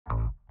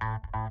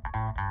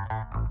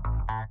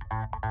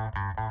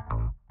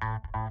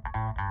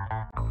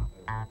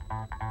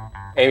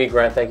Amy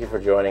Grant, thank you for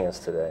joining us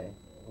today.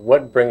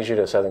 What brings you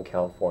to Southern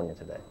California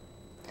today?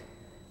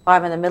 Well,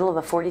 I'm in the middle of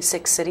a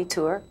 46-city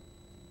tour,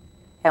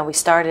 and we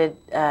started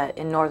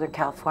in Northern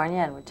California,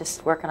 and we're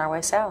just working our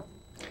way south.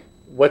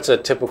 What's a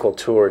typical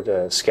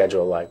tour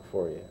schedule like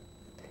for you?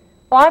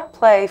 Well, I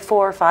play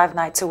 4 or 5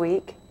 nights a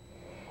week,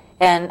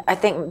 and I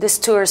think this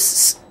tour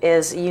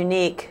is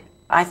unique,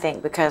 I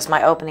think, because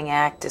my opening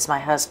act is my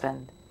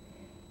husband,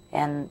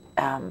 and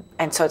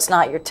so it's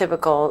not your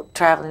typical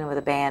traveling with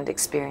a band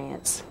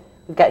experience.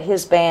 We've got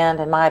his band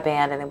and my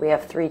band, and then we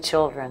have 3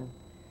 children.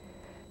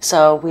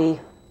 So we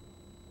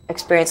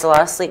experience a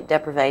lot of sleep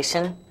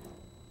deprivation,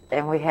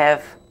 and we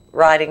have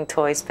riding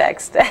toys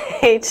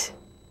backstage.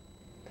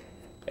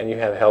 And you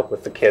have help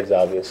with the kids,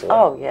 obviously.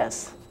 Oh,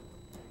 yes.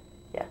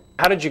 Yeah.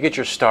 How did you get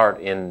your start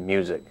in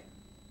music?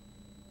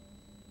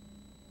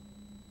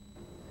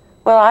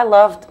 Well,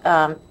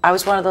 I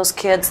was one of those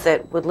kids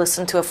that would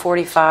listen to a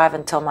 45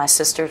 until my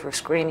sisters were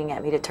screaming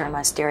at me to turn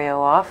my stereo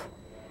off.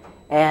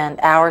 And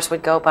hours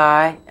would go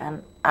by,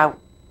 and I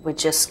would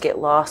just get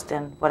lost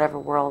in whatever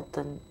world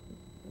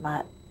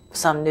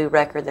some new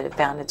record that had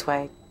found its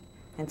way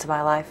into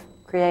my life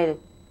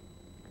created.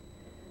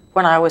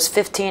 When I was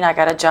 15, I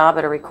got a job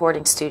at a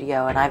recording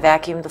studio, and I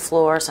vacuumed the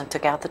floors and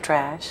took out the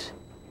trash.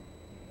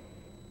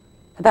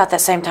 About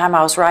that same time,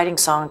 I was writing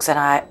songs, and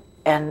I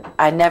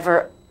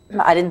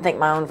didn't think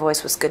my own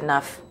voice was good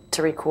enough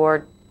to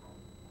record,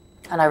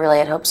 and I really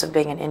had hopes of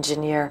being an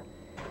engineer.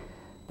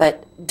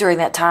 But during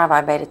that time,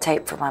 I made a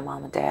tape for my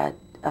mom and dad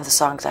of the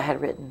songs I had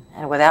written.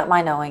 And without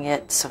my knowing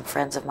it, some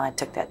friends of mine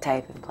took that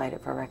tape and played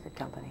it for a record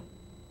company.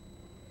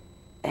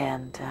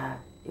 And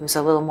it was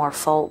a little more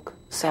folk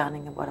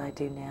sounding than what I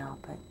do now.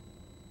 But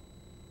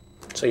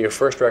So your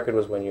first record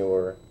was when you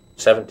were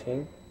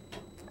 17?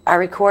 I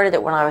recorded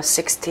it when I was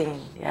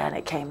 16, yeah, and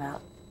it came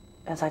out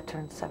as I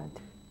turned 17.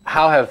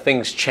 How have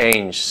things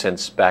changed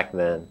since back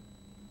then?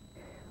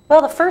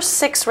 Well, the first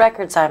 6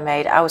 records I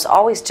made, I was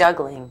always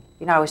juggling.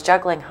 You know, I was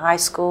juggling high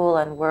school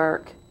and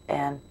work,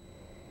 and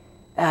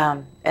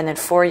then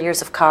 4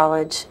 years of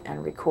college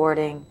and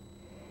recording.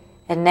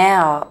 And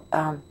now,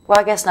 well,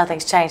 I guess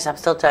nothing's changed. I'm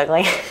still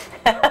juggling.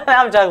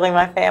 I'm juggling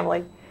my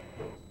family.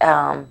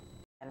 And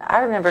I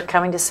remember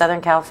coming to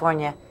Southern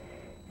California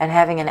and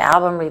having an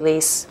album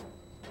release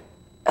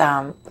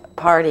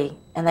party,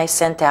 and they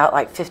sent out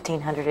like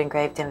 1,500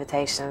 engraved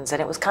invitations, and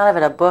it was kind of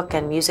at a book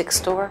and music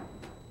store.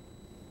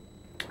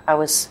 I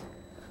must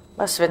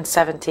have been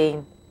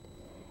 17,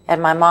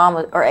 and my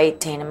mom or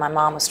 18, and my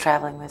mom was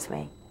traveling with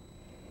me.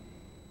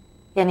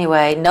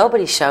 Anyway,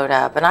 nobody showed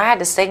up, and I had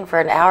to sing for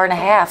an hour and a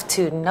half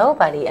to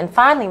nobody. And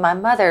finally, my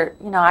mother,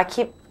 you know, I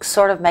keep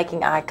sort of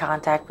making eye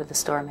contact with the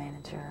store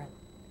manager.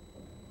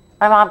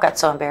 My mom got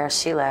so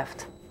embarrassed, she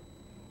left.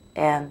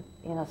 And,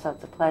 you know, so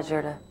it's a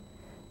pleasure to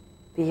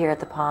be here at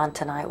the pond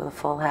tonight with a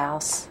full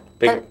house.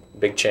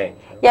 Big change.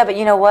 Yeah, but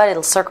you know what?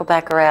 It'll circle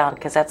back around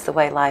because that's the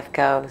way life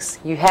goes.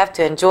 You have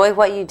to enjoy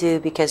what you do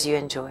because you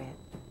enjoy it.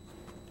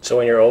 So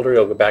when you're older,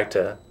 you'll go back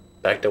to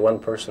one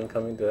person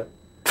coming to...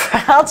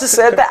 I'll just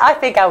say that. I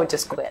think I would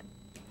just quit.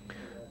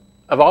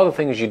 Of all the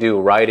things you do,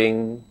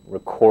 writing,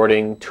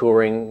 recording,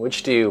 touring,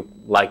 which do you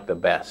like the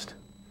best?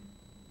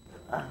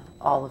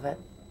 All of it.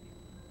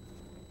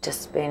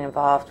 Just being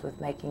involved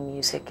with making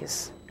music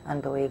is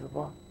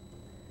unbelievable.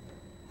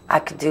 I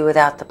could do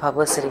without the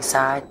publicity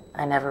side.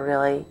 I never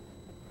really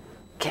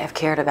have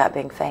cared about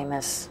being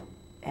famous,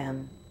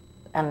 and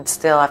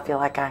still I feel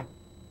like I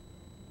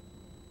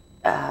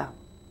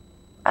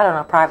don't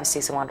know, privacy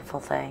is a wonderful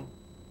thing.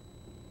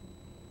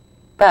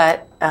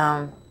 But,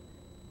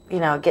 you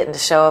know, getting to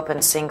show up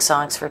and sing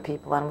songs for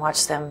people and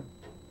watch them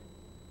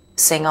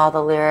sing all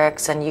the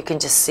lyrics, and you can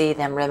just see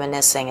them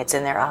reminiscing. It's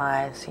in their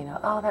eyes, you know,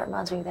 oh, that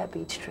reminds me of that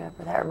beach trip,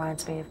 or that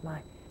reminds me of my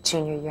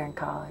junior year in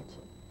college.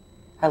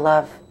 I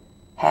love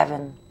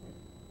having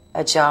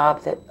a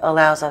job that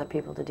allows other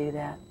people to do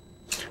that.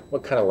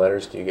 What kind of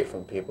letters do you get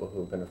from people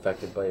who've been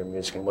affected by your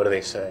music, and what do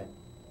they say?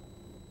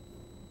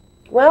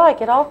 Well, I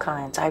get all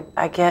kinds.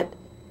 I get,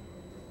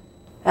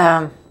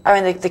 I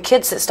mean, the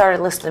kids that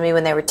started listening to me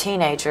when they were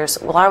teenagers,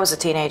 well, I was a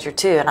teenager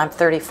too, and I'm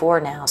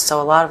 34 now,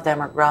 so a lot of them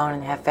are grown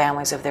and have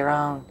families of their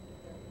own.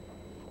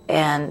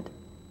 And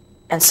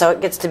so it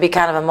gets to be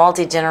kind of a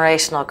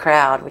multi-generational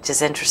crowd, which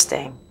is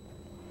interesting.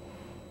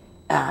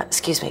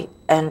 Excuse me.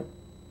 And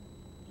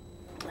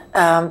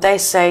they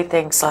say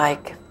things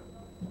like,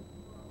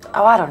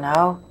 oh, I don't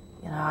know,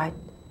 you know,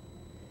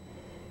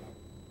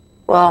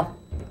 well,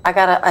 I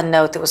got a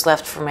note that was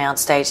left for me on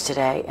stage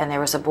today, and there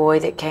was a boy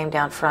that came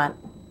down front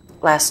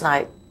last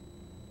night.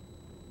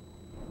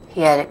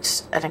 He had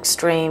an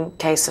extreme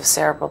case of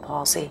cerebral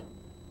palsy,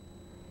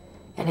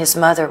 and his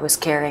mother was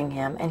carrying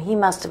him, and he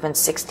must have been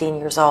 16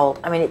 years old.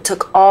 I mean, it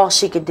took all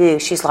she could do.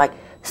 She's like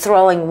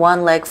throwing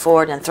one leg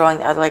forward and throwing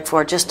the other leg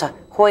forward just to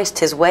hoist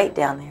his weight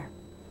down there.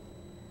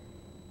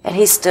 And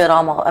he stood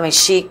almost, I mean,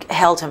 she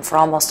held him for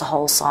almost a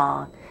whole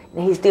song.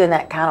 And he's doing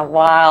that kind of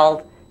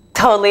wild,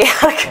 totally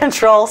out of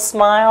control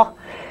smile.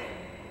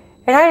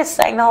 And I just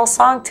sang the whole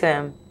song to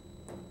him.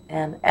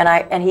 And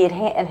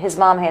his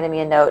mom handed me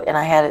a note, and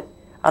I had it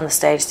on the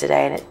stage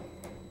today, and it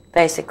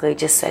basically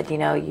just said, you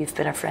know, you've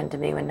been a friend to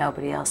me when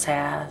nobody else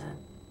has. And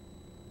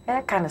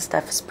that kind of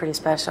stuff is pretty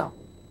special.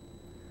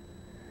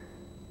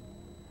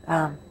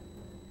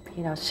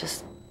 You know, it's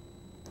just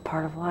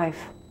part of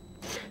life.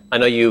 I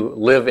know you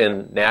live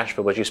in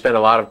Nashville, but you spend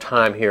a lot of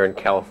time here in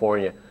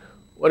California.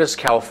 What does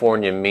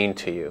California mean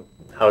to you?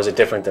 How is it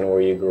different than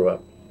where you grew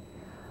up?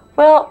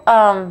 Well,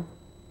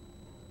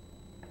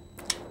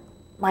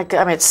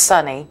 it's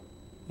sunny,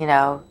 you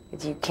know.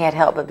 You can't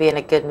help but be in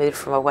a good mood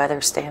from a weather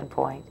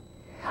standpoint.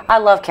 I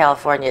love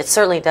California. It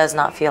certainly does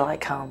not feel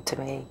like home to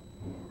me.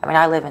 I mean,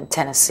 I live in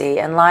Tennessee,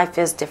 and life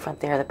is different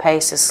there. The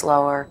pace is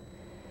slower.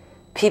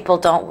 People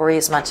don't worry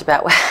as much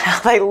about how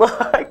they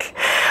look,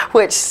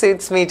 which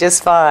suits me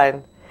just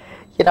fine.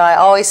 You know, I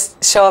always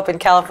show up in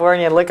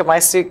California and look at my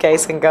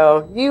suitcase and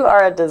go, you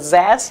are a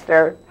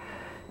disaster.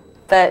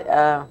 But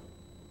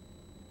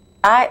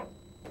I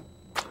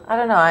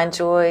don't know, I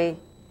enjoy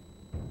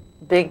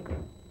big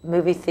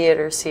movie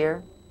theaters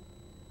here,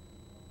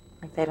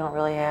 like they don't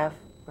really have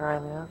where I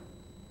live.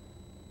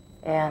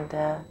 And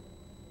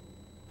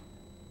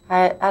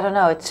I don't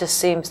know, it just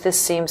seems,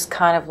 this seems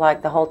kind of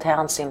like, the whole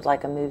town seems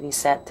like a movie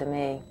set to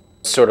me.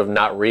 Sort of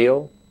not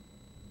real?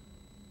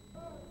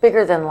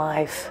 Bigger than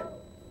life.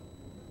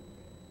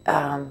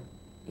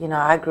 You know,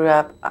 I grew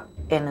up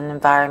in an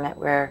environment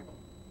where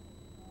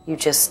you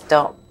just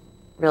don't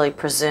really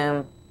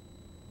presume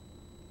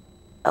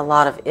a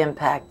lot of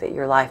impact that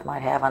your life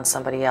might have on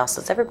somebody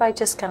else's. Everybody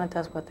just kind of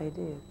does what they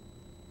do.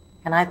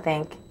 And I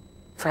think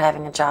for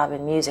having a job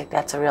in music,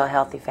 that's a real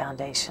healthy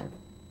foundation,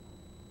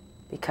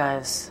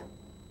 because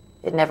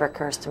it never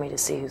occurs to me to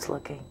see who's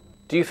looking.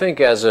 Do you think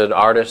as an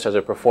artist, as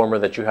a performer,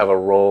 that you have a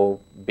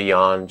role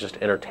beyond just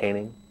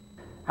entertaining?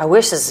 I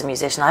wish as a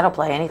musician, I don't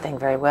play anything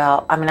very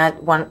well. I mean,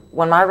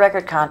 when my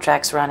record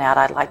contracts run out,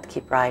 I'd like to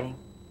keep writing.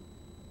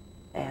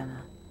 And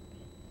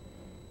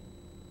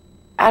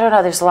I don't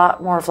know, there's a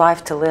lot more of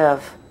life to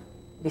live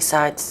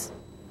besides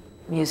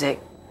music,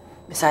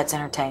 besides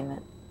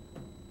entertainment.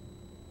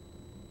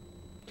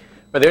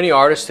 Are there any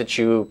artists that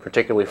you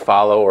particularly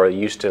follow or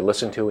used to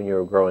listen to when you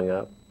were growing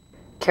up?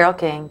 Carole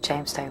King,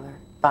 James Taylor,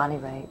 Bonnie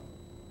Raitt,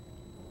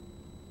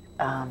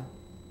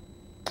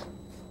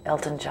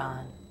 Elton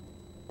John,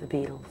 the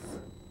Beatles,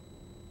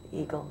 the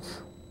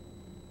Eagles,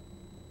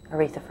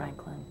 Aretha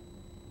Franklin.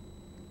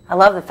 I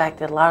love the fact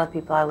that a lot of the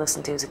people I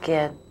listened to as a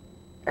kid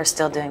are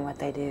still doing what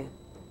they do.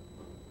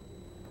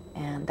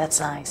 And that's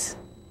nice.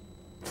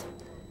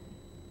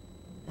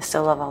 I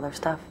still love all their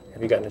stuff.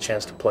 Have you gotten a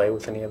chance to play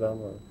with any of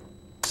them or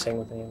sing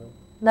with any of them?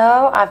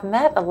 No, I've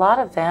met a lot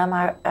of them.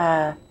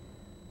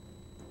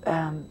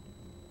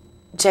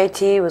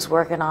 JT was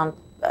working on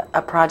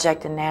a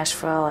project in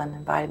Nashville and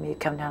invited me to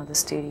come down to the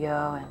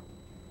studio, and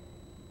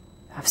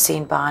I've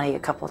seen Bonnie a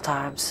couple of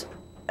times.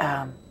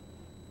 I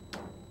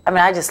mean,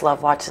 I just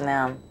love watching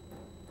them.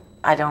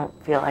 I don't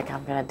feel like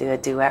I'm going to do a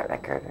duet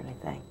record or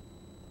anything.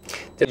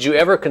 Did you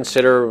ever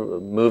consider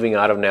moving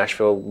out of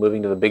Nashville,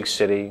 moving to the big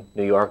city,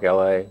 New York,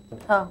 LA?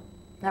 Oh,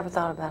 never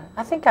thought about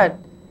it.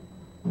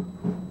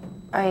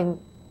 I mean,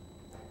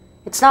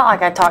 it's not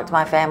like I talk to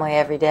my family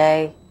every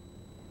day,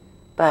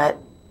 but,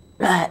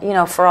 you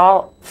know, for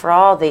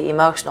all the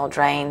emotional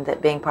drain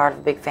that being part of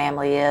a big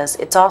family is,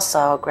 it's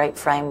also a great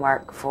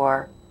framework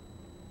for,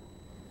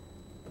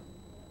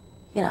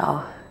 you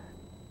know,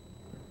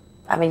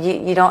 I mean,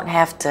 you don't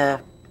have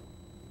to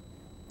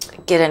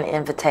get an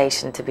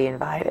invitation to be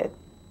invited.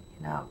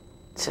 You know,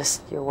 it's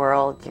just your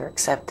world, you're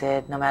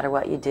accepted no matter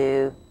what you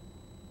do.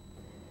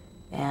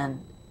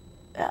 And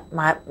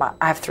I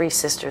have 3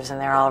 sisters, and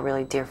they're all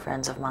really dear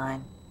friends of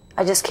mine.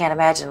 I just can't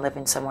imagine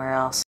living somewhere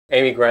else.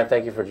 Amy Grant,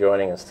 thank you for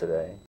joining us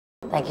today.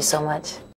 Thank you so much.